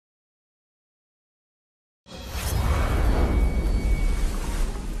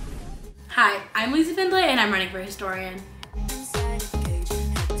Hi, I'm Lizzy Findlay and I'm running for historian.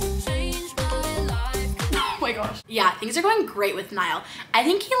 Oh my gosh. Yeah, things are going great with Niall. I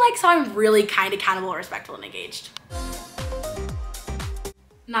think he likes how I'm really kind, accountable, respectful, and engaged.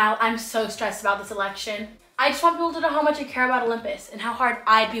 Niall, I'm so stressed about this election. I just want people to know how much I care about Olympus and how hard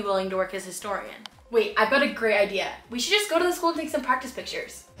I'd be willing to work as historian. Wait, I've got a great idea. We should just go to the school and take some practice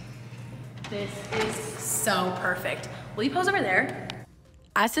pictures. This is so perfect. Will you pose over there?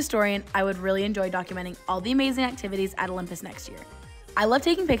 As historian, I would really enjoy documenting all the amazing activities at Olympus next year. I love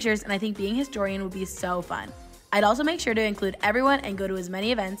taking pictures and I think being historian would be so fun. I'd also make sure to include everyone and go to as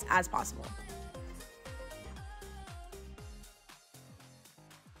many events as possible.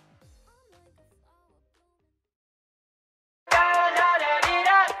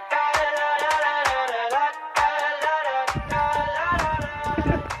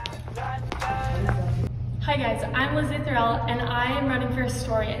 Hi guys, I'm Lizzy Thorell and I am running for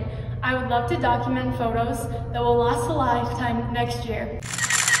historian. I would love to document photos that will last a lifetime next year.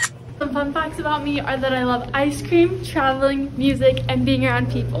 Some fun facts about me are that I love ice cream, traveling, music, and being around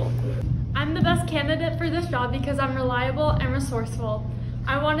people. I'm the best candidate for this job because I'm reliable and resourceful.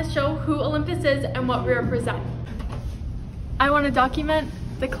 I want to show who Olympus is and what we represent. I want to document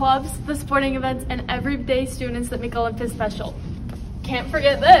the clubs, the sporting events, and everyday students that make Olympus special. Can't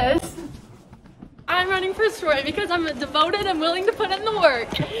forget this. I'm running for historian because I'm devoted and willing to put in the work.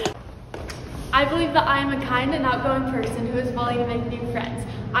 I believe that I am a kind and outgoing person who is willing to make new friends.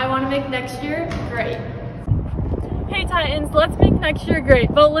 I want to make next year great. Hey Titans, let's make next year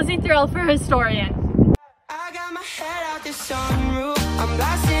great. Vote Lizzy Thorell for historian. I got my head out the sunroof. I'm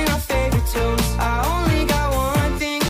blasting